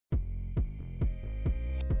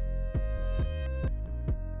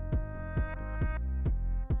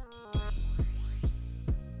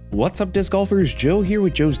What's up, disc golfers? Joe here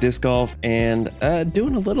with Joe's Disc Golf, and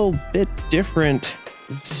doing a little bit different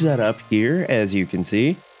setup here, as you can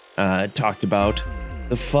see. Talked about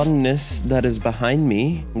the funness that is behind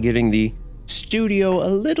me, getting the studio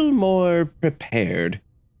a little more prepared,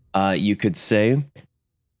 you could say.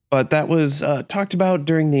 But that was talked about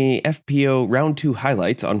during the FPO Round 2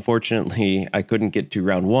 highlights. Unfortunately, I couldn't get to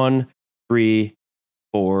Round 1, 3,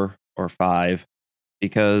 4, or 5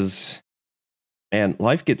 because... man,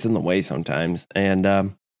 life gets in the way sometimes. And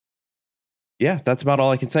yeah, that's about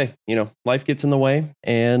all I can say. You know, life gets in the way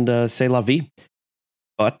and c'est la vie.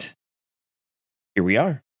 But here we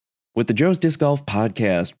are with the Joe's Disc Golf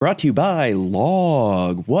podcast, brought to you by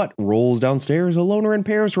Log. What rolls downstairs? A loner in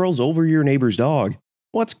Paris rolls over your neighbor's dog.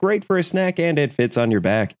 What's great for a snack and it fits on your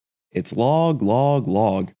back? It's Log, Log,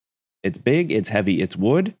 Log. It's big, it's heavy, it's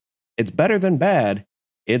wood. It's better than bad.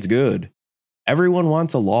 It's good. Everyone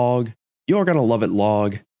wants a log. You're going to love it,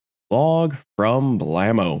 Log. Log from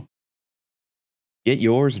Blammo. Get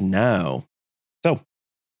yours now. So,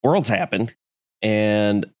 Worlds happened.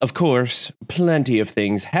 And, of course, plenty of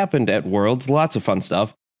things happened at Worlds. Lots of fun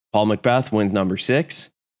stuff. Paul McBeth wins number 6.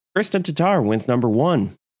 Kristin Tattar wins number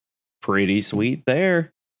 1. Pretty sweet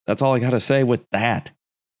there. That's all I got to say with that.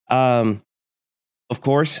 Of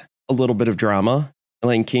course, a little bit of drama.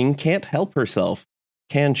 Elaine King can't help herself,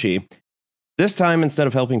 can she? This time, instead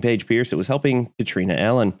of helping Paige Pierce, it was helping Katrina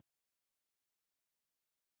Allen.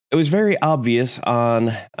 It was very obvious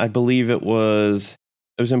on, I believe it was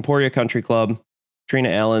Emporia Country Club. Katrina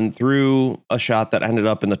Allen threw a shot that ended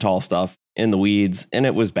up in the tall stuff, in the weeds, and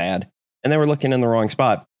it was bad. And they were looking in the wrong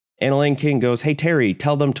spot. And Elaine King goes, "Hey, Terry,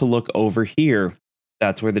 tell them to look over here.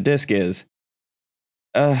 That's where the disc is."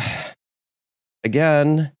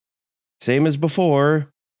 Again, same as before,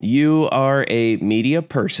 you are a media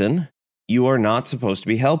person. You are not supposed to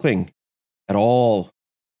be helping at all.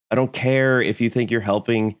 I don't care if you think you're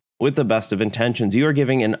helping with the best of intentions. You are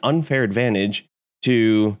giving an unfair advantage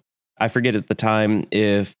to, I forget at the time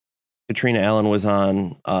if Katrina Allen was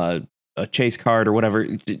on a chase card or whatever,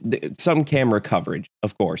 some camera coverage,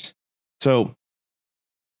 of course. So,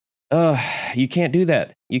 you can't do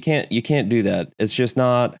that. You can't do that. It's just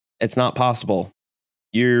not, it's not possible.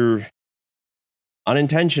 You're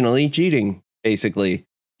unintentionally cheating, basically.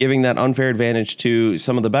 Giving that unfair advantage to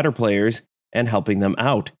some of the better players and helping them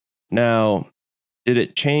out. Now, did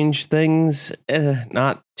it change things?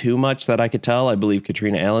 Not too much that I could tell. I believe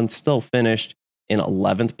Katrina Allen still finished in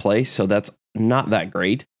 11th place, so that's not that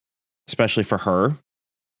great, especially for her.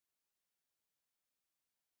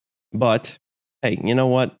 But, hey, you know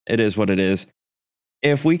what? It is what it is.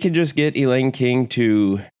 If we could just get Elaine King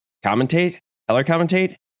to commentate, color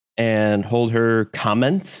commentate, and hold her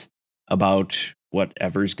comments about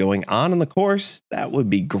whatever's going on in the course, that would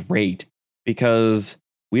be great, because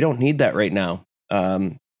we don't need that right now.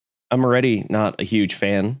 I'm already not a huge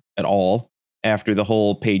fan at all after the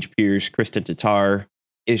whole Paige Pierce, Kristin Tattar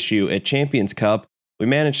issue at Champions Cup. We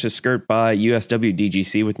managed to skirt by USW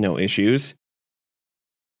DGC with no issues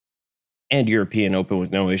and European Open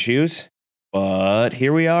with no issues. But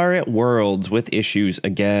here we are at Worlds with issues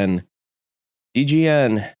again.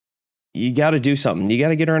 DGN, you got to do something. You got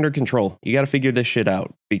to get her under control. You got to figure this shit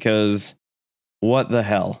out, because what the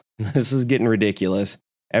hell? This is getting ridiculous.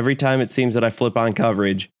 Every time it seems that I flip on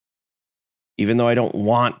coverage, even though I don't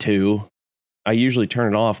want to, I usually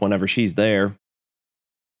turn it off whenever she's there.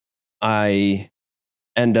 I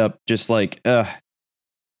end up just like,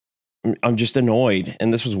 I'm just annoyed.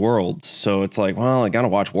 And this was Worlds. So it's like, well, I got to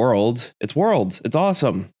watch Worlds. It's Worlds. It's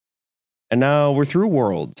awesome. And now we're through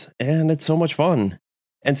Worlds, and it's so much fun.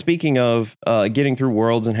 And speaking of getting through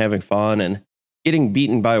Worlds and having fun and getting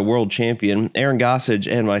beaten by a world champion, Aaron Gossage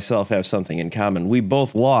and myself have something in common. We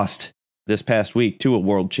both lost this past week to a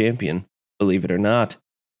world champion, believe it or not.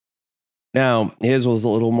 Now, his was a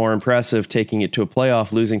little more impressive, taking it to a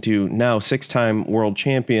playoff, losing to now 6-time world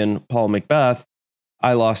champion Paul McBeth.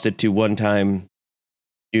 I lost it to 1-time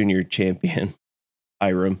junior champion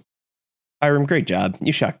Hiram. Hiram, great job.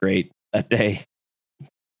 You shot great that day.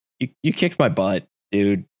 You kicked my butt.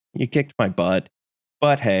 Dude, you kicked my butt.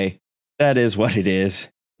 But hey, that is what it is.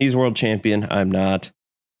 He's world champion. I'm not.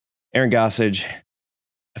 Aaron Gossage,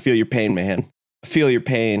 I feel your pain, man. I feel your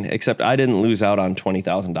pain, except I didn't lose out on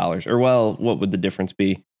 $20,000. Or, well, what would the difference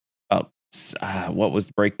be? About, what was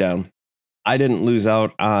the breakdown? I didn't lose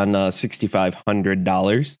out on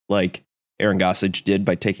 $6,500 like Aaron Gossage did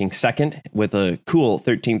by taking second with a cool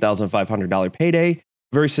 $13,500 payday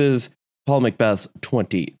versus Paul McBeth's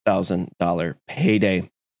 $20,000 payday.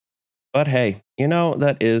 But hey, you know,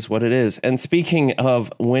 that is what it is. And speaking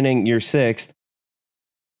of winning your 6th,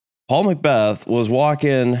 Paul McBeth was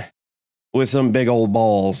walking with some big old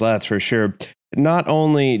balls, that's for sure. Not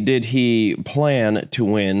only did he plan to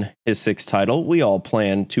win his sixth title, we all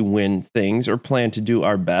plan to win things or plan to do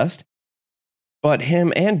our best, but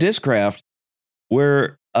him and Discraft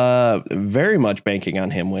were very much banking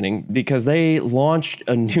on him winning because they launched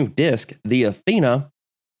a new disc, the Athena,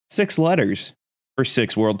 6 letters for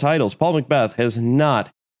 6 world titles. Paul McBeth has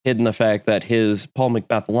not hidden the fact that his Paul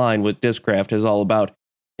McBeth line with Discraft is all about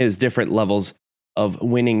his different levels of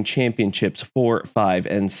winning championships 4, 5,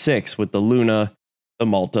 and 6 with the Luna, the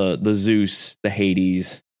Malta, the Zeus, the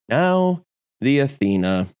Hades, now the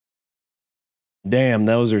Athena. Damn,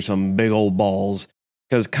 those are some big old balls.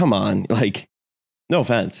 Because come on, like, no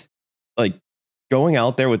offense, like going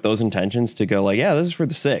out there with those intentions to go like, yeah, this is for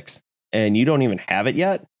the 6, and you don't even have it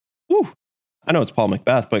yet. Whew. I know it's Paul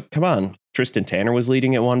McBeth, but come on. Tristan Tanner was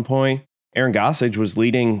leading at one point. Aaron Gossage was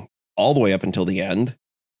leading all the way up until the end.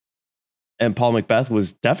 And Paul McBeth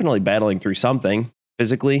was definitely battling through something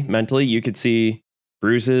physically, mentally. You could see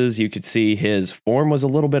bruises. You could see his form was a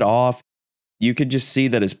little bit off. You could just see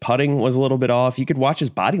that his putting was a little bit off. You could watch his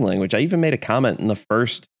body language. I even made a comment in the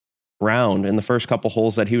first round, in the first couple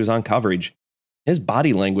holes that he was on coverage. His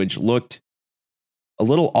body language looked a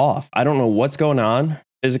little off. I don't know what's going on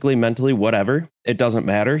physically, mentally, whatever. It doesn't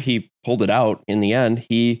matter. He pulled it out in the end.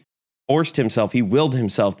 He forced himself. He willed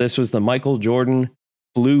himself. This was the Michael Jordan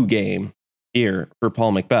flu game here for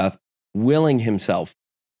Paul McBeth, willing himself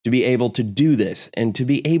to be able to do this and to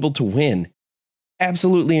be able to win.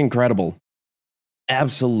 Absolutely incredible.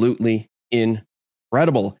 Absolutely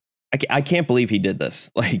incredible. I can't believe he did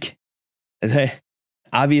this. Like,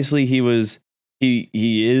 obviously he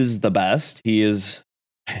is the best. He's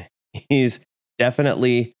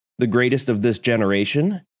definitely the greatest of this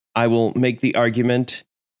generation. I will make the argument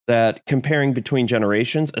that comparing between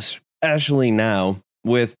generations, especially now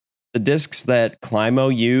with the discs that Climo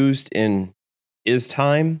used in his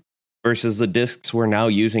time versus the discs we're now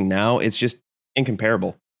using now, it's just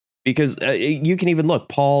incomparable. Because you can even look,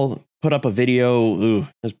 Paul put up a video, it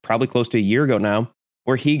was probably close to a year ago now,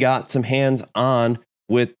 where he got some hands on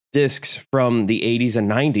with discs from the 80s and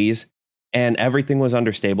 90s, and everything was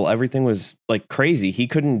understable. Everything was like crazy. He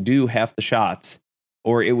couldn't do half the shots,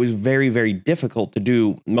 or it was very, very difficult to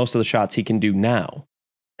do most of the shots he can do now.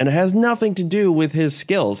 And it has nothing to do with his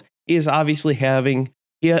skills. He is obviously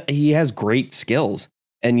he has great skills.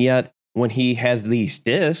 And yet when he had these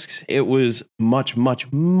discs, it was much, much,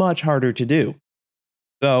 much harder to do.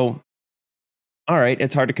 So, all right,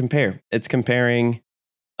 it's hard to compare. It's comparing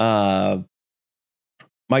Michael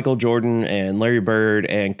Jordan and Larry Bird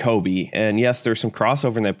and Kobe. And yes, there's some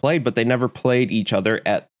crossover in they played, but they never played each other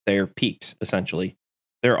at their peaks, essentially.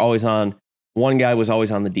 They're always on, one guy was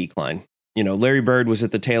always on the decline. You know, Larry Bird was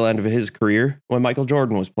at the tail end of his career when Michael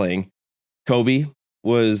Jordan was playing. Kobe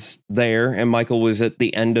was there and Michael was at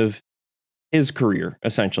the end of his career,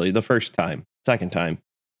 essentially, the first time, second time.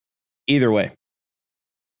 Either way,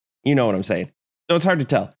 you know what I'm saying. So it's hard to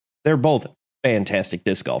tell. They're both fantastic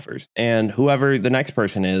disc golfers. And whoever the next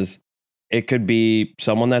person is, it could be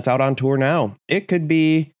someone that's out on tour now. It could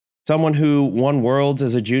be someone who won Worlds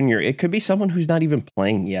as a junior. It could be someone who's not even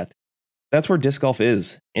playing yet. That's where disc golf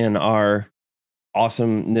is in our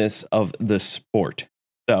awesomeness of the sport.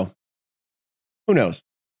 So who knows?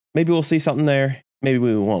 Maybe we'll see something there. Maybe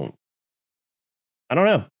we won't. I don't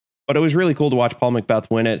know. But it was really cool to watch Paul McBeth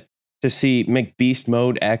win it, to see McBeast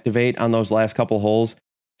mode activate on those last couple holes,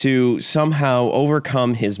 to somehow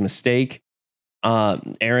overcome his mistake.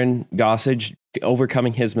 Aaron Gossage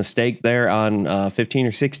overcoming his mistake there on 15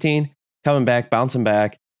 or 16, coming back, bouncing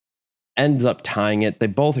back, ends up tying it. They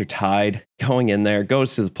both are tied, going in there,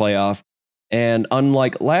 goes to the playoff. And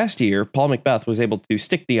unlike last year, Paul McBeth was able to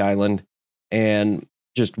stick the island and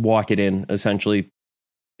just walk it in, essentially,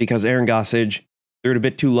 because Aaron Gossage threw it a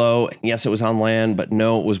bit too low. And yes, it was on land, but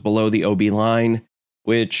no, it was below the OB line,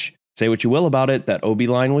 which, say what you will about it, that OB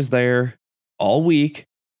line was there all week,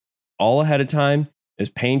 all ahead of time. It was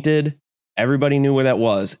painted. Everybody knew where that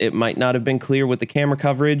was. It might not have been clear with the camera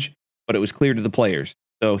coverage, but it was clear to the players.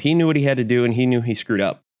 So he knew what he had to do, and he knew he screwed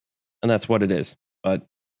up. And that's what it is. But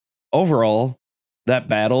overall, that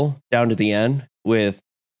battle down to the end with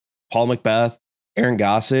Paul McBeth, Aaron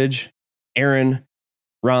Gossage,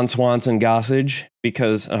 Ron Swanson Gossage,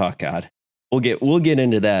 because, oh God, we'll get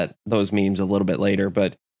into those memes a little bit later.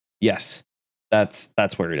 But yes, that's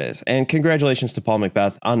where it is. And congratulations to Paul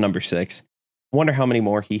McBeth on number 6. Wonder how many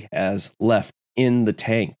more he has left in the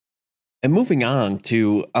tank. And moving on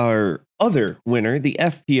to our other winner, the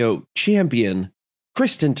FPO champion,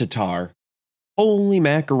 Kristin Tattar. Holy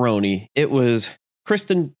macaroni. It was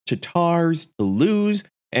Kristin Tattar's to lose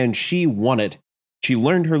and she won it. She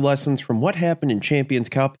learned her lessons from what happened in Champions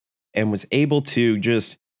Cup and was able to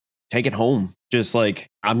just take it home. Just like,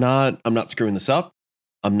 I'm not screwing this up.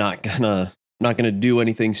 I'm not gonna do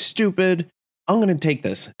anything stupid. I'm gonna take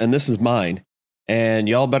this, and this is mine. And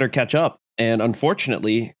y'all better catch up. And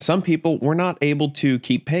unfortunately, some people were not able to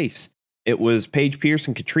keep pace. It was Paige Pierce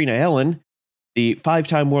and Katrina Allen, the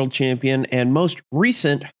 5-time world champion and most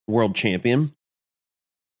recent world champion,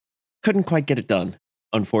 couldn't quite get it done.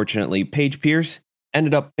 Unfortunately, Paige Pierce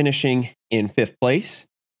ended up finishing in 5th place,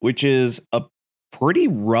 which is a pretty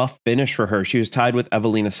rough finish for her. She was tied with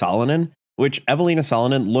Evelina Salonen, which Evelina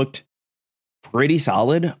Salonen looked pretty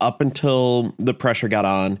solid up until the pressure got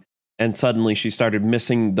on, and suddenly she started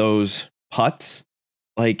missing those putts.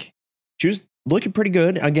 Like, she was looking pretty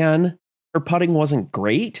good. Again, her putting wasn't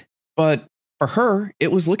great, but for her,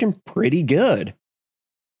 it was looking pretty good.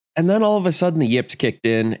 And then all of a sudden the yips kicked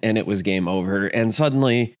in and it was game over. And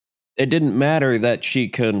suddenly it didn't matter that she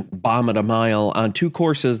could bomb it a mile on 2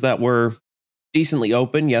 courses that were decently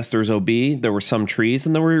open. Yes, there's OB, there were some trees,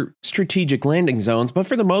 and there were strategic landing zones. But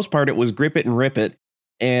for the most part, it was grip it and rip it.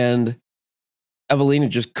 And Evelina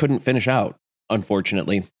just couldn't finish out,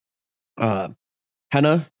 unfortunately.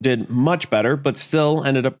 Henna did much better, but still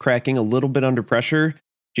ended up cracking a little bit under pressure.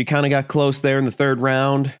 She kind of got close there in the 3rd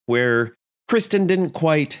round where Kristen didn't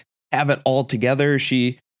quite have it all together.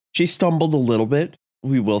 She stumbled a little bit,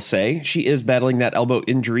 we will say. She is battling that elbow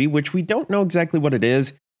injury, which we don't know exactly what it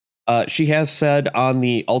is. She has said on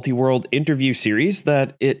the Ultiworld interview series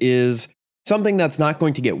that it is something that's not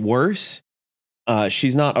going to get worse.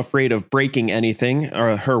 She's not afraid of breaking anything,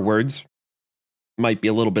 or her words. Might be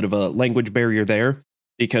a little bit of a language barrier there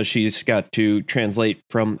because she's got to translate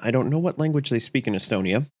from, I don't know what language they speak in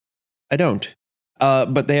Estonia. I don't.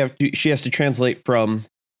 But she has to translate from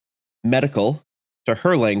medical to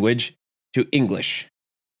her language to English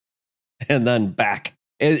and then back.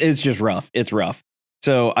 It's just rough. It's rough.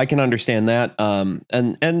 So I can understand that.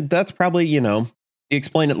 And that's probably, you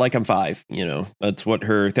explain it like I'm 5, that's what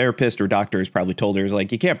her therapist or doctor has probably told her, is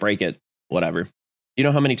like, you can't break it, whatever. You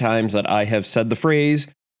know how many times that I have said the phrase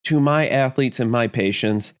to my athletes and my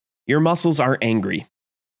patients, your muscles are angry.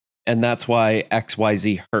 And that's why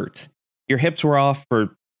XYZ hurts. Your hips were off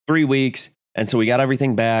for 3 weeks. And so we got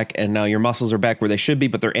everything back. And now your muscles are back where they should be,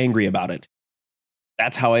 but they're angry about it.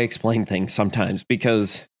 That's how I explain things sometimes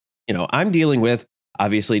because, I'm dealing with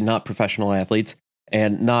obviously not professional athletes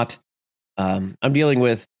and not, I'm dealing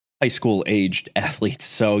with high school aged athletes.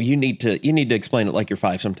 So you need to explain it like you're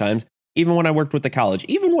 5 sometimes. Even when I worked with the college,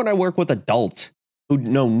 even when I work with adults who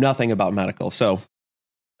know nothing about medical. So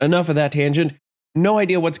enough of that tangent. No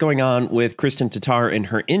idea what's going on with Kristin Tattar and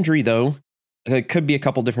her injury, though. It could be a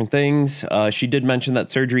couple different things. She did mention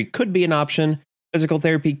that surgery could be an option. Physical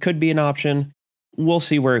therapy could be an option. We'll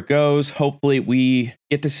see where it goes. Hopefully we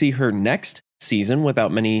get to see her next season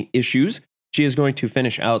without many issues. She is going to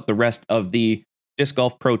finish out the rest of the Disc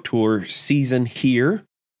Golf Pro Tour season here.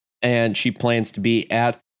 And she plans to be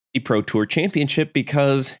at the Pro Tour Championship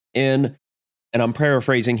because and I'm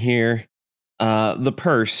paraphrasing here, the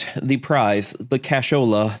purse, the prize, the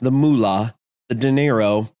cashola, the moolah, the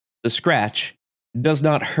dinero, the scratch does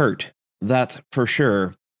not hurt. That's for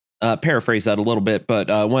sure. Paraphrase that a little bit,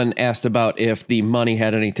 but when asked about if the money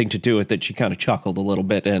had anything to do with it, she kind of chuckled a little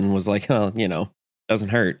bit and was like, oh, doesn't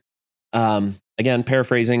hurt. Again,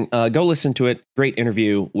 paraphrasing, go listen to it. Great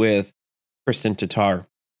interview with Kristin Tattar.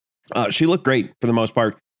 She looked great for the most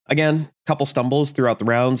part. Again, couple stumbles throughout the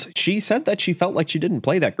rounds. She said that she felt like she didn't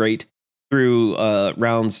play that great through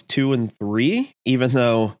rounds 2 and 3, even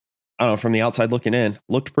though, I don't know, from the outside looking in,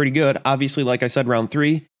 looked pretty good. Obviously, like I said, round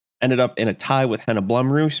 3 ended up in a tie with Henna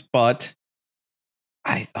Blumroos, but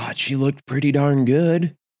I thought she looked pretty darn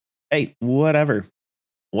good. Hey, whatever.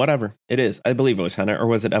 It is. I believe it was Henna, or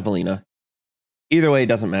was it Evelina? Either way, it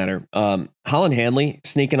doesn't matter. Holyn Handley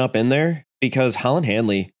sneaking up in there because Holyn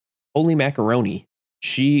Handley, holy macaroni,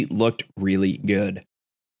 she looked really good.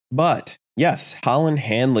 But yes, Holyn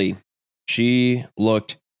Handley, she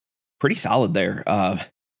looked pretty solid there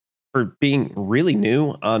for being really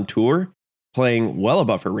new on tour, playing well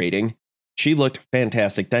above her rating. She looked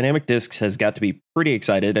fantastic. Dynamic Discs has got to be pretty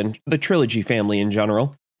excited, and the Trilogy family in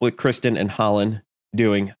general, with Kristen and Holyn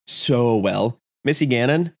doing so well. Missy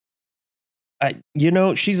Gannon,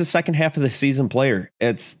 she's a second half of the season player.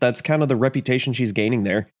 That's kind of the reputation she's gaining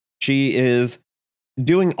there. She is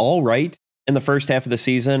doing all right in the first half of the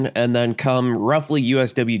season, and then come roughly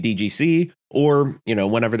USWDGC, or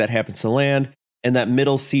whenever that happens to land, in that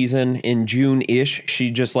middle season in June-ish, she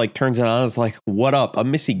just turns it on. It's like, what up? A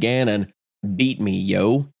Missy Gannon beat me,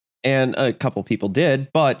 yo. And a couple people did,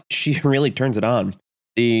 but she really turns it on.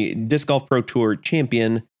 The Disc Golf Pro Tour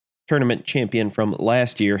champion, tournament champion from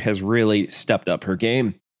last year, has really stepped up her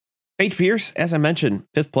game. Paige Pierce, as I mentioned,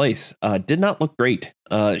 fifth place, did not look great.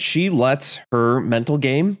 She lets her mental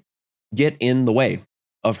game get in the way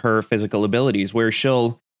of her physical abilities, where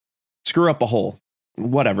she'll screw up a hole,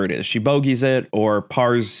 whatever it is. She bogeys it or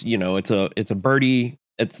pars. It's a birdie.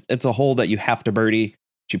 It's a hole that you have to birdie.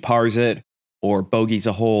 She pars it or bogeys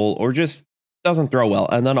a hole or just doesn't throw well,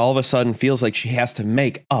 and then all of a sudden feels like she has to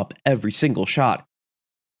make up every single shot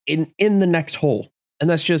in the next hole, and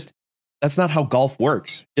that's not how golf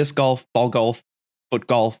works. Disc golf, ball golf, foot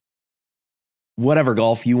golf, whatever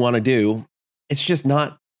golf you want to do, it's just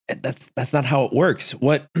not. That's not how it works.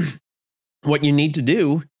 What you need to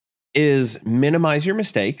do is minimize your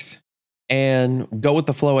mistakes and go with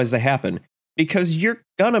the flow as they happen, because you're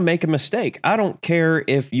gonna make a mistake. I don't care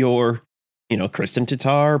if you're, Kristen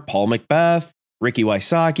Tatar, Paul McBeth, Ricky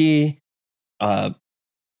Wysocki, Valerie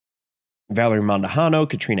Mondahano,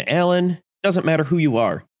 Katrina Allen. Doesn't matter who you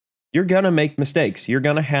are. You're gonna make mistakes. You're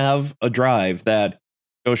gonna have a drive that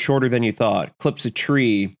goes shorter than you thought, clips a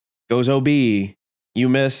tree, goes OB. You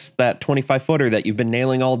miss that 25-footer that you've been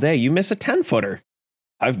nailing all day. You miss a 10-footer.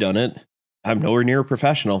 I've done it. I'm nowhere near a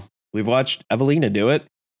professional. We've watched Evelina do it.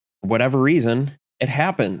 For whatever reason, it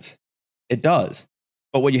happens. It does.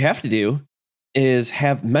 But what you have to do is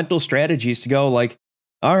have mental strategies to go like,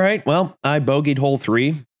 all right, well, I bogeyed hole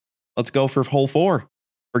 3. Let's go for hole 4.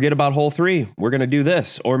 Forget about hole 3. We're going to do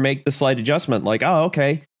this, or make the slight adjustment like, oh,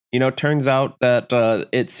 okay. Turns out that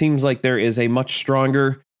it seems like there is a much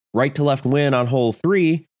stronger right to left wind on hole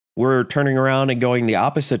 3. We're turning around and going the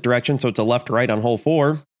opposite direction. So it's a left right on hole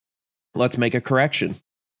 4. Let's make a correction.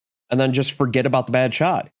 And then just forget about the bad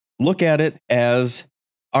shot. Look at it as,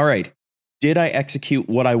 all right, did I execute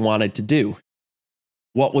what I wanted to do?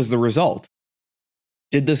 What was the result?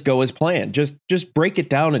 Did this go as planned? Just break it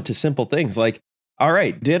down into simple things like, all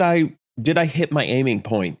right, did I hit my aiming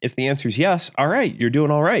point? If the answer is yes, all right, you're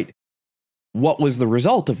doing all right. What was the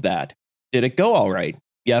result of that? Did it go all right?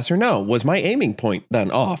 Yes or no? Was my aiming point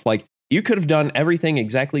then off? Like, you could have done everything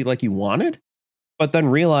exactly like you wanted, but then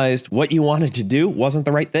realized what you wanted to do wasn't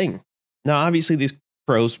the right thing. Now, obviously, these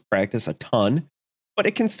pros practice a ton, but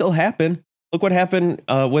it can still happen. Look what happened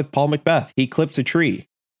with Paul McBeth. He clips a tree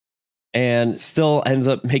and still ends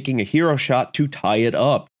up making a hero shot to tie it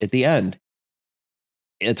up at the end.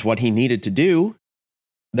 It's what he needed to do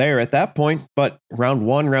there at that point, but round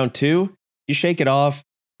 1, round 2, you shake it off.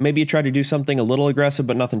 Maybe you try to do something a little aggressive,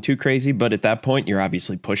 but nothing too crazy. But at that point, you're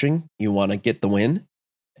obviously pushing. You want to get the win.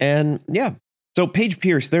 And yeah, so Paige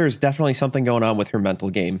Pierce, there's definitely something going on with her mental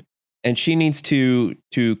game. And she needs to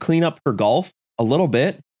clean up her golf a little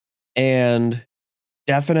bit and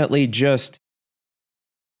definitely just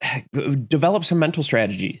develop some mental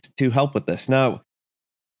strategies to help with this. Now,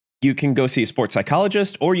 you can go see a sports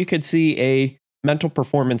psychologist, or you could see a mental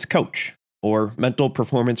performance coach or mental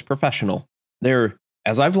performance professional. They're,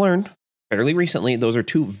 as I've learned fairly recently, those are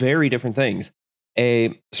two very different things.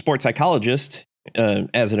 A sports psychologist,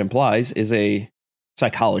 as it implies, is a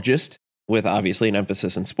psychologist with obviously an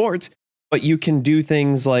emphasis in sports, but you can do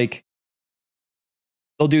things like,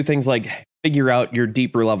 they'll do things like figure out your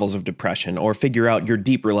deeper levels of depression or figure out your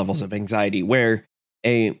deeper levels of anxiety, where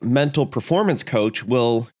a mental performance coach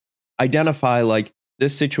will identify like,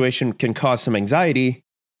 this situation can cause some anxiety.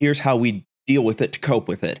 Here's how we deal with it to cope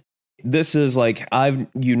with it. This is like,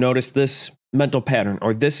 you notice this mental pattern,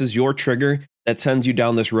 or this is your trigger that sends you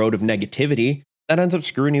down this road of negativity that ends up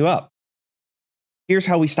screwing you up. Here's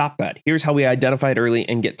how we stop that. Here's how we identify it early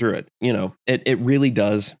and get through it. It really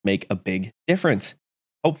does make a big difference.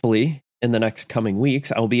 Hopefully, in the next coming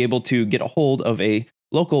weeks, I'll be able to get a hold of a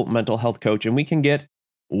local mental health coach, and we can get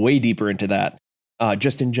way deeper into that,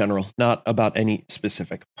 just in general, not about any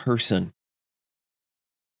specific person.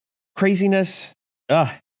 Craziness,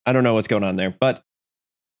 I don't know what's going on there, but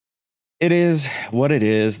it is what it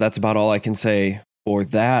is. That's about all I can say for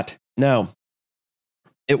that. Now,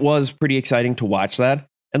 it was pretty exciting to watch that.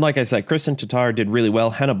 And like I said, Kristen Tatar did really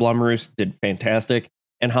well. Henna Blumroos did fantastic.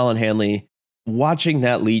 And Holyn Handley, watching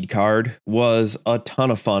that lead card was a ton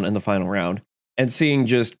of fun in the final round. And seeing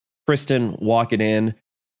just Kristen walk it in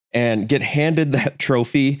and get handed that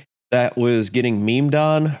trophy that was getting memed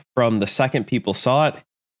on from the second people saw it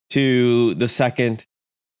to the second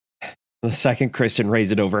Kristen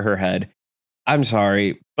raised it over her head. I'm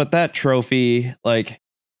sorry, but that trophy, like,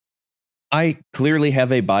 I clearly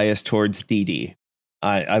have a bias towards DD.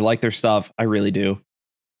 I like their stuff. I really do.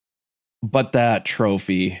 But that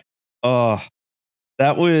trophy, that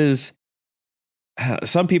was,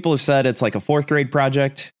 some people have said it's like a fourth grade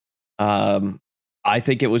project. I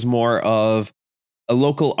think it was more of a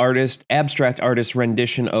local artist, abstract artist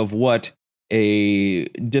rendition of what a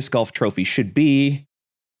disc golf trophy should be.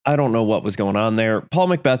 I don't know what was going on there. Paul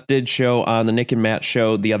Macbeth did show on the Nick and Matt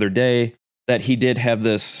show the other day that he did have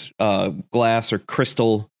this glass or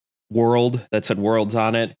crystal world that said worlds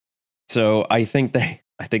on it. So I think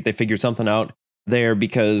they figured something out there,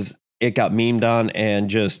 because it got memed on and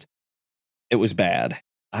just, it was bad.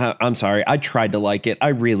 I'm sorry. I tried to like it. I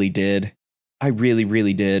really did. I really,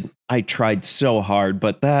 really did. I tried so hard,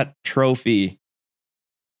 but that trophy,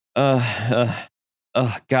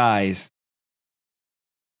 guys,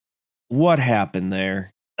 what happened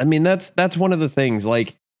there? I mean, that's one of the things.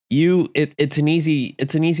 Like, it's an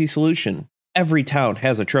easy solution. Every town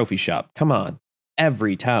has a trophy shop. Come on,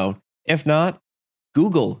 every town. If not,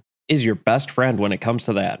 Google is your best friend when it comes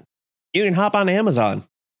to that. You can hop on Amazon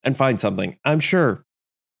and find something, I'm sure.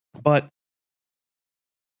 But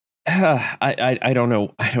I don't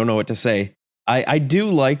know. I don't know what to say. I do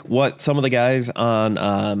like what some of the guys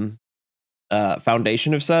on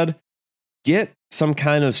Foundation have said. Get some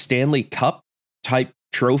kind of Stanley Cup type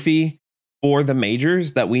trophy for the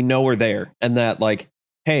majors that we know are there, and that, like,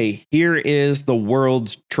 hey, here is the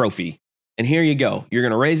world's trophy, and here you go. You're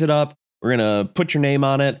gonna raise it up. We're gonna put your name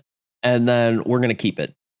on it, and then we're gonna keep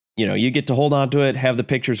it. You know, you get to hold on to it, have the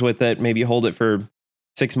pictures with it. Maybe you hold it for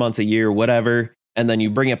 6 months, a year, whatever, and then you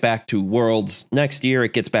bring it back to Worlds next year.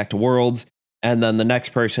 It gets back to Worlds, and then the next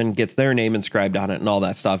person gets their name inscribed on it and all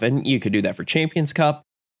that stuff. And you could do that for Champions Cup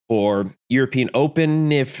or European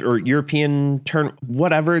Open, or European turn,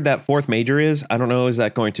 whatever that fourth major is. I don't know. Is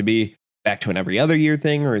that going to be back to an every other year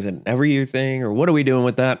thing, or is it an every year thing, or what are we doing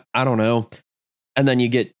with that? I don't know. And then you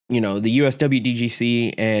get, the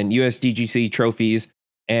USWDGC and USDGC trophies,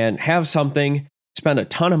 and have something, spend a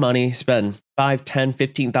ton of money, spend $5, $10,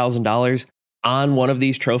 $15,000 on one of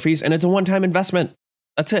these trophies. And it's a one-time investment.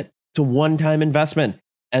 That's it. It's a one-time investment.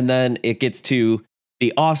 And then it gets to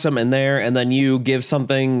be awesome in there. And then you give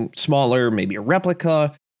something smaller, maybe a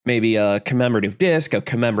replica, maybe a commemorative disc, a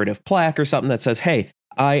commemorative plaque, or something that says, hey,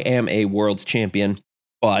 I am a world's champion.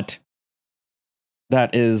 But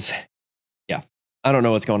that is, yeah, I don't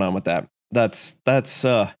know what's going on with that. That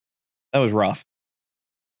was rough.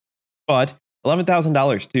 But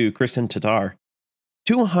 $11,000 to Kristen Tatar,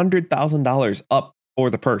 $200,000 up for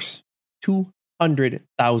the purse.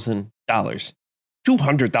 $200,000.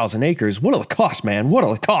 200,000 acres. What'll it cost, man?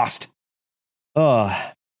 What'll it cost?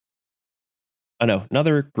 I know.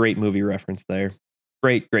 Another great movie reference there.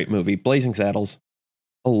 Great movie. Blazing Saddles.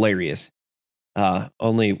 Hilarious.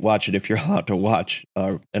 Only watch it if you're allowed to watch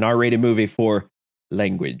an R-rated movie for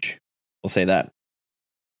language. We'll say that.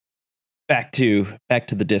 Back to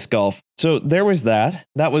the disc golf. So there was that.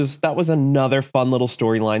 That was another fun little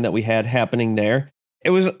storyline that we had happening there.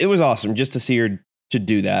 It was awesome just to see her to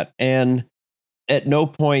do that. And at no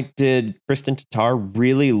point did Kristen Tatar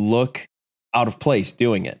really look out of place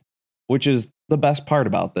doing it, which is the best part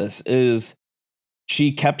about this. Is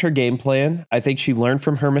she kept her game plan. I think she learned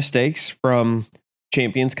from her mistakes from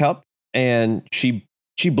Champions Cup, and she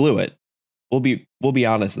blew it. We'll be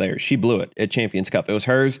honest there. She blew it at Champions Cup. It was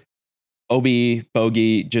hers. OB,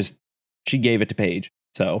 bogey, just, she gave it to Paige.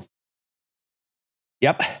 So,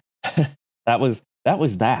 yep, that was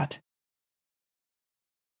that.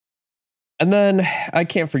 And then I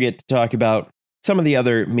can't forget to talk about some of the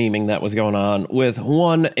other memeing that was going on with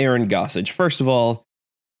one Aaron Gossage. First of all,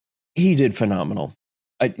 he did phenomenal.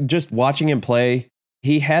 Just watching him play,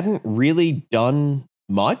 he hadn't really done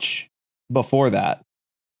much before that.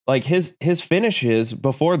 Like his finishes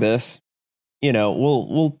before this,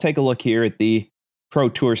 we'll take a look here at the Pro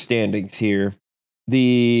Tour standings here.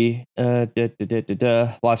 The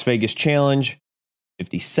Las Vegas Challenge,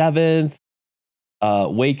 57th.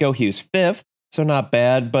 Waco, he was 5th, so not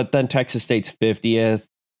bad. But then Texas State's 50th.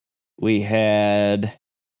 We had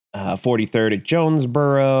 43rd at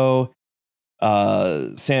Jonesboro.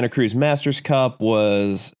 Santa Cruz Masters Cup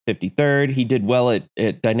was 53rd. He did well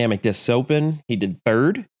at Dynamic Discs Open. He did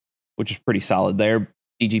 3rd, which is pretty solid there.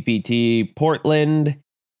 DGPT Portland,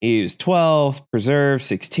 he was 12th. Preserve,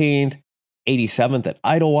 16th. 87th at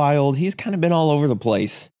Idlewild. He's kind of been all over the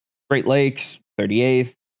place. Great Lakes,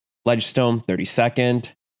 38th. Ledgestone,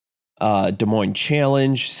 32nd. Des Moines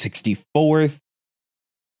Challenge, 64th.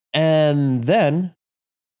 And then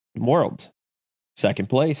Worlds, 2nd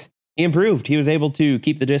place. He improved. He was able to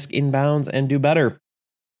keep the disc inbounds and do better.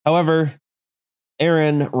 However,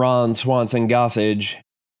 Aaron Ron Swanson Gossage,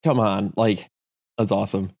 come on, like, that's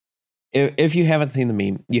awesome. If you haven't seen the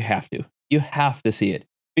meme, you have to. You have to see it,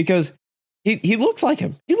 because he looks like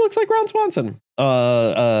him. He looks like Ron Swanson.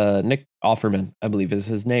 Nick Offerman, I believe, is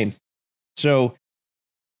his name. So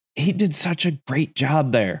he did such a great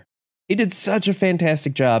job there. He did such a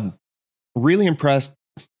fantastic job. Really impressed.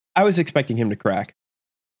 I was expecting him to crack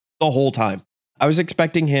the whole time. I was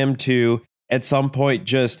expecting him to, at some point,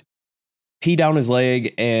 just pee down his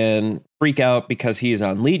leg and freak out because he is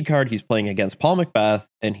on lead card. He's playing against Paul McBeth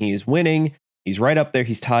and he's winning. He's right up there.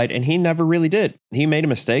 He's tied, and he never really did. He made a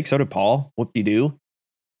mistake. So did Paul. Whoop-de-doo.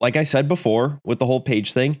 Like I said before with the whole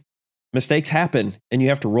Page thing, mistakes happen and you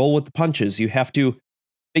have to roll with the punches. You have to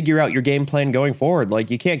figure out your game plan going forward. Like,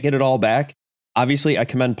 you can't get it all back. Obviously, I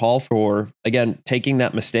commend Paul for, again, taking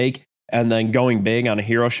that mistake and then going big on a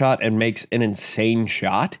hero shot and makes an insane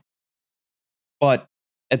shot. But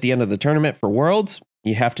at the end of the tournament for Worlds,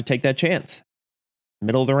 you have to take that chance.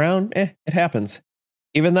 Middle of the round, it happens.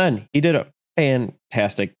 Even then, he did a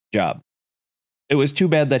fantastic job. It was too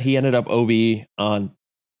bad that he ended up OB on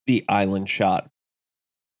the island shot.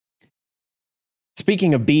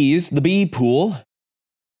 Speaking of Bs, the B pool,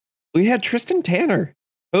 we had Tristan Tanner,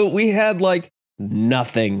 who we had like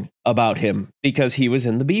nothing about him because he was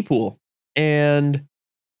in the B pool. And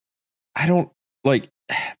I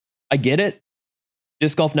get it.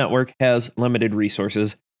 Disc Golf Network has limited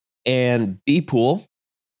resources, and B pool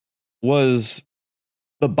was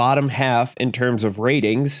the bottom half in terms of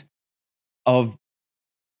ratings of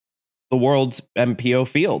the world's MPO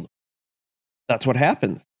field. That's what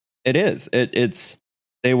happens. It is.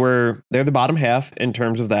 They're the bottom half in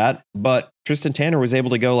terms of that, but Tristan Tanner was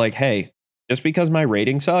able to go like, hey, just because my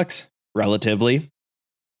rating sucks relatively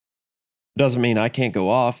doesn't mean I can't go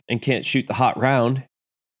off and can't shoot the hot round,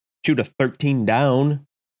 shoot a 13 down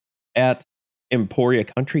at Emporia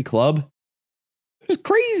Country Club. It was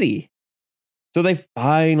crazy. So they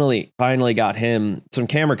finally got him some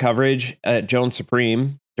camera coverage at Jones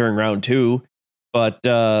Supreme during round 2, but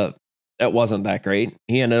that wasn't that great.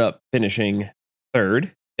 He ended up finishing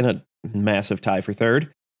third in a massive tie for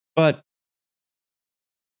third, but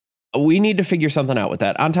we need to figure something out with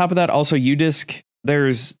that. On top of that, also UDisc,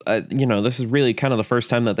 there's, this is really kind of the first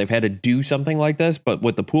time that they've had to do something like this, but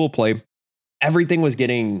with the pool play, everything was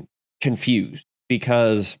getting confused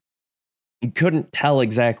because you couldn't tell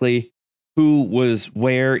exactly who was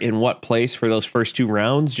where in what place for those first 2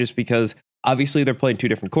 rounds, just because obviously they're playing 2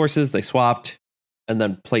 different courses. They swapped and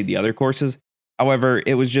then played the other courses. However,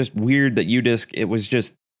 it was just weird that UDisc, it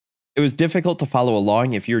was difficult to follow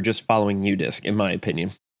along if you're just following UDisc, in my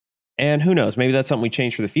opinion. And who knows, maybe that's something we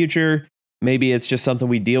change for the future. Maybe it's just something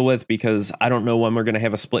we deal with because I don't know when we're going to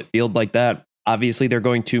have a split field like that. Obviously, they're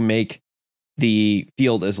going to make the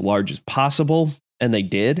field as large as possible, and they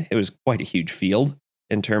did. It was quite a huge field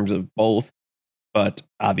in terms of both, but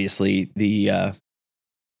obviously the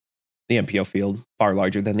MPO field far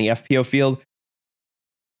larger than the FPO field.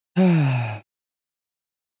 I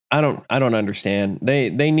don't understand. They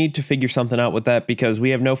need to figure something out with that because we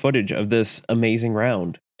have no footage of this amazing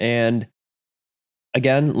round. And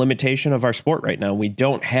again, limitation of our sport right now. We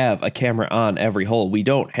don't have a camera on every hole. We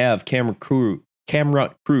don't have camera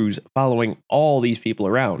crews following all these people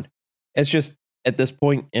around. It's just, at this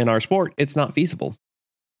point in our sport, it's not feasible.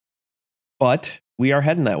 But we are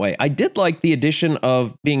heading that way. I did like the addition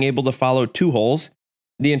of being able to follow 2 holes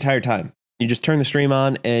the entire time. You just turn the stream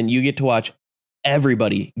on and you get to watch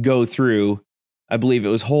everybody go through. I believe it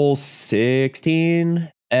was hole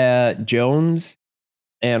 16 at Jones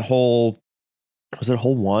and hole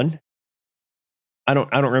 1? I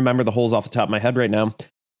don't remember the holes off the top of my head right now,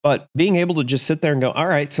 but being able to just sit there and go, all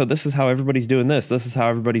right, so this is how everybody's doing this. This is how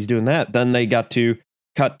everybody's doing that. Then they got to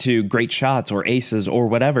cut to great shots or aces or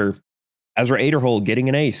whatever. Ezra Aderhold getting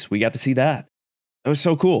an ace. We got to see that. That was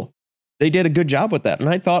so cool. They did a good job with that. And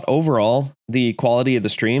I thought overall, the quality of the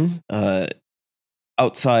stream,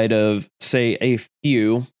 outside of, say, a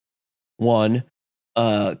few, one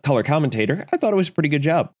color commentator, I thought it was a pretty good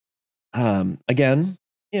job. Again,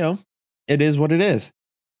 it is what it is.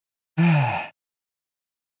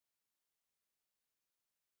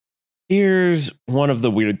 Here's one of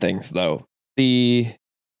the weird things, though. The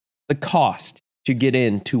cost to get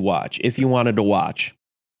in to watch, if you wanted to watch,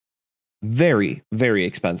 very, very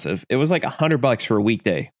expensive. It was like $100 for a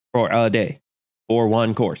weekday or a day for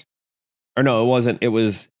one course. Or no, it wasn't. It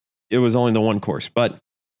was only the one course, but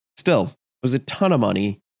still, it was a ton of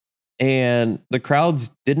money. And the crowds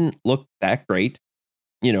didn't look that great.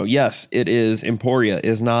 Yes, it is. Emporia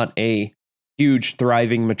is not a huge,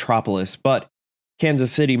 thriving metropolis, but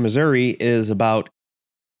Kansas City, Missouri is about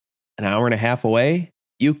an hour and a half away.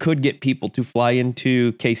 You could get people to fly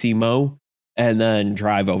into KC Mo and then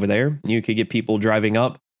drive over there. You could get people driving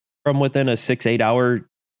up from within a 6-8 hour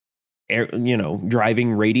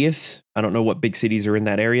driving radius. I don't know what big cities are in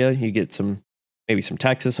that area. You get maybe some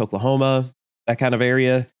Texas, Oklahoma, that kind of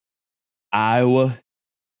area. Iowa,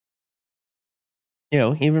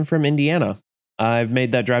 even from Indiana. I've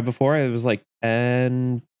made that drive before. It was like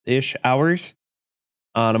 10-ish hours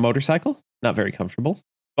on a motorcycle. Not very comfortable,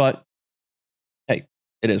 but hey,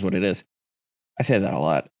 it is what it is. I say that a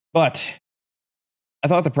lot, but I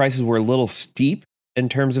thought the prices were a little steep in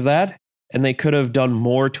terms of that, and they could have done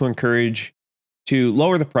more to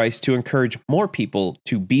lower the price to encourage more people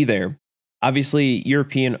to be there. Obviously,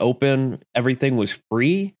 European Open, everything was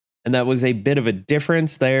free, and that was a bit of a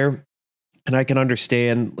difference there. And I can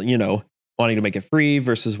understand, wanting to make it free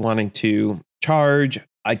versus wanting to charge.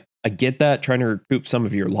 I get that, trying to recoup some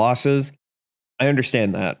of your losses. I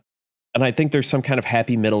understand that. And I think there's some kind of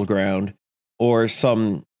happy middle ground or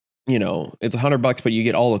some, it's $100, but you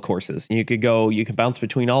get all the courses. You can bounce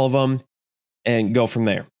between all of them and go from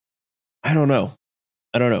there. I don't know.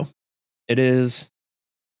 It is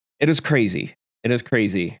crazy. It is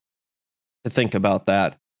crazy to think about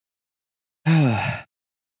that.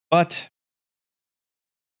 But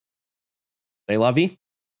they love you.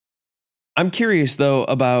 I'm curious though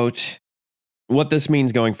about what this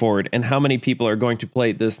means going forward and how many people are going to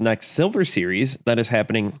play this next Silver Series that is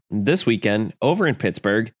happening this weekend over in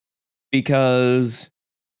Pittsburgh, because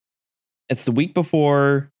it's the week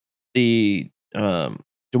before the Des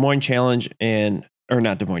Moines Challenge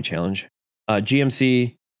not Des Moines Challenge,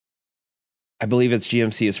 GMC. I believe it's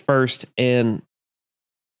GMC is first. And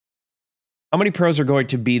how many pros are going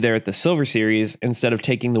to be there at the Silver Series instead of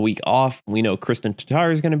taking the week off? We know Kristen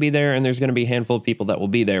Tatar is going to be there, and there's going to be a handful of people that will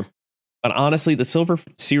be there. But honestly, the Silver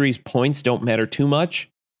Series points don't matter too much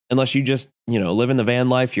unless you just, live in the van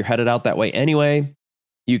life. You're headed out that way anyway.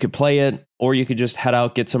 You could play it, or you could just head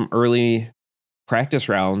out, get some early practice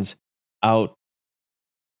rounds out,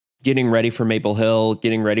 getting ready for Maple Hill,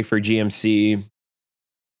 getting ready for GMC,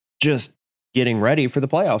 just getting ready for the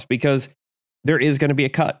playoffs, because there is going to be a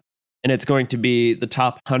cut. And it's going to be the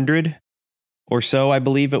top 100 or so, I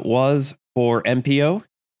believe it was, for MPO.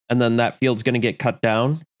 And then that field's going to get cut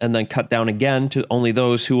down and then cut down again to only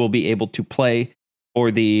those who will be able to play for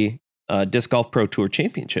the Disc Golf Pro Tour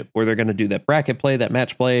Championship, where they're going to do that bracket play, that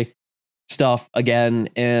match play stuff again.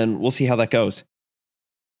 And we'll see how that goes.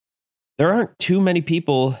 There aren't too many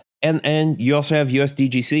people. And you also have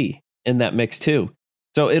USDGC in that mix too.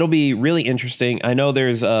 So it'll be really interesting. I know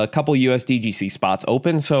there's a couple USDGC spots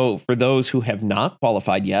open. So for those who have not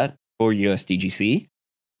qualified yet for USDGC,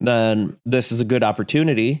 then this is a good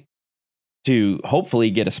opportunity to hopefully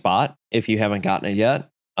get a spot if you haven't gotten it yet.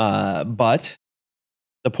 But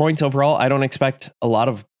the points overall, I don't expect a lot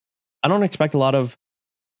of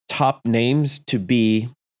top names to be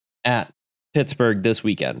at Pittsburgh this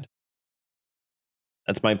weekend.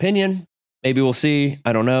 That's my opinion. Maybe we'll see.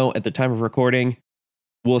 I don't know. At the time of recording,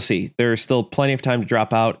 we'll see. There's still plenty of time to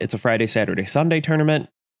drop out. It's a Friday, Saturday, Sunday tournament.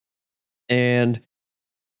 And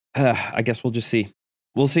I guess we'll just see.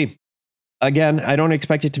 We'll see. Again, I don't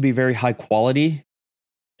expect it to be very high quality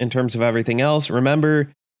in terms of everything else.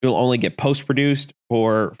 Remember, you'll only get post-produced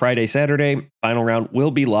for Friday, Saturday. Final round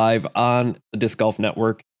will be live on the Disc Golf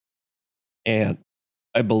Network and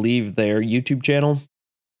I believe their YouTube channel.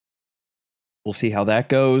 We'll see how that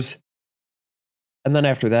goes. And then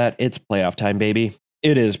after that, it's playoff time, baby.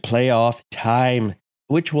 It is playoff time,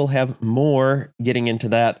 which we'll have more getting into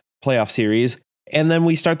that playoff series. And then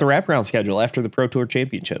we start the wraparound schedule after the Pro Tour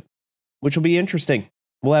Championship, which will be interesting.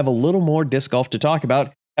 We'll have a little more disc golf to talk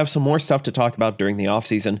about, have some more stuff to talk about during the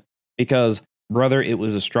offseason, because, brother, it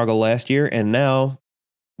was a struggle last year, and now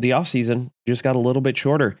the offseason just got a little bit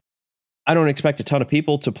shorter. I don't expect a ton of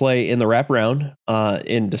people to play in the wraparound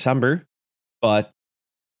in December, but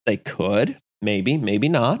they could. Maybe, maybe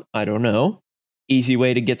not. I don't know. Easy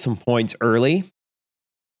way to get some points early,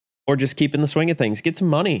 or just keep in the swing of things. Get some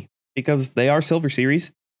money, because they are Silver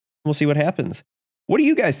Series. We'll see what happens. What do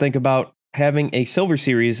you guys think about having a Silver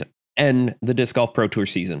Series and the Disc Golf Pro Tour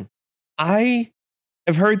season? I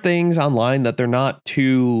have heard things online that they're not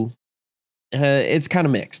too, it's kind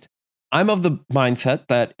of mixed. I'm of the mindset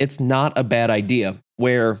that it's not a bad idea,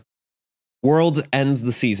 where Worlds ends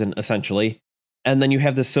the season essentially, and then you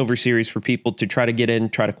have this Silver Series for people to try to get in,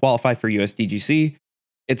 try to qualify for USDGC.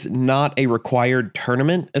 It's not a required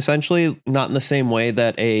tournament, essentially, not in the same way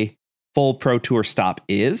that a full Pro Tour stop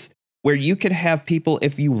is, where you could have people,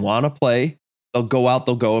 if you want to play, they'll go out,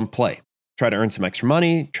 they'll go and play, try to earn some extra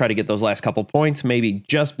money, try to get those last couple points, maybe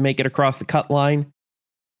just make it across the cut line.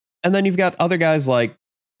 And then you've got other guys like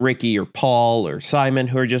Ricky or Paul or Simon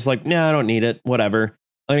who are just like, nah, I don't need it, whatever.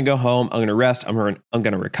 I'm going to go home, I'm going to rest, I'm going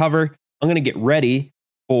to recover, I'm going to get ready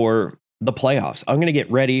for the playoffs. I'm going to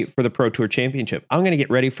get ready for the Pro Tour Championship. I'm going to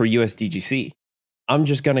get ready for USDGC. I'm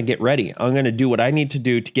just going to get ready. I'm going to do what I need to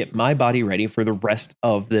do to get my body ready for the rest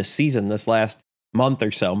of this season, this last month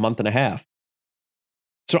or so, month and a half.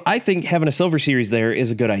 So I think having a silver series there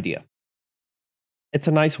is a good idea. It's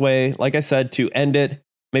a nice way, like I said, to end it.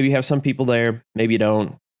 Maybe you have some people there, maybe you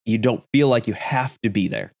don't. You don't feel like you have to be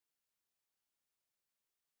there.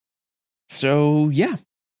 So yeah.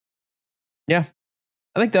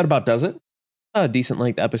 I think that about does it. A decent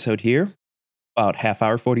length episode here, about half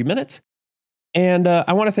hour, 40 minutes. And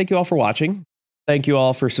I want to thank you all for watching. Thank you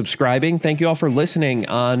all for subscribing. Thank you all for listening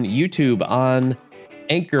on YouTube, on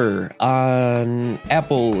Anchor, on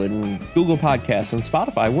Apple and Google Podcasts and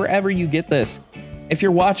Spotify, wherever you get this. If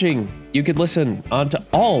you're watching, you could listen onto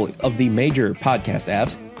all of the major podcast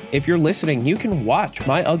apps. If you're listening, you can watch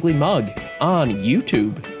My Ugly Mug on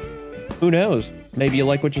YouTube. Who knows? Maybe you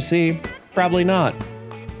like what you see. Probably not.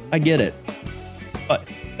 I get it. But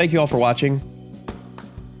thank you all for watching.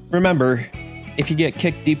 Remember, if you get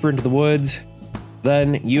kicked deeper into the woods,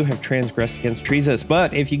 then you have transgressed against Treesus.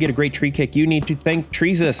 But if you get a great tree kick, you need to thank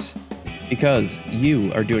Treesus because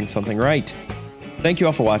you are doing something right. Thank you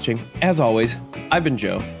all for watching. As always, I've been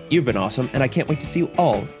Joe, you've been awesome, and I can't wait to see you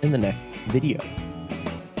all in the next video.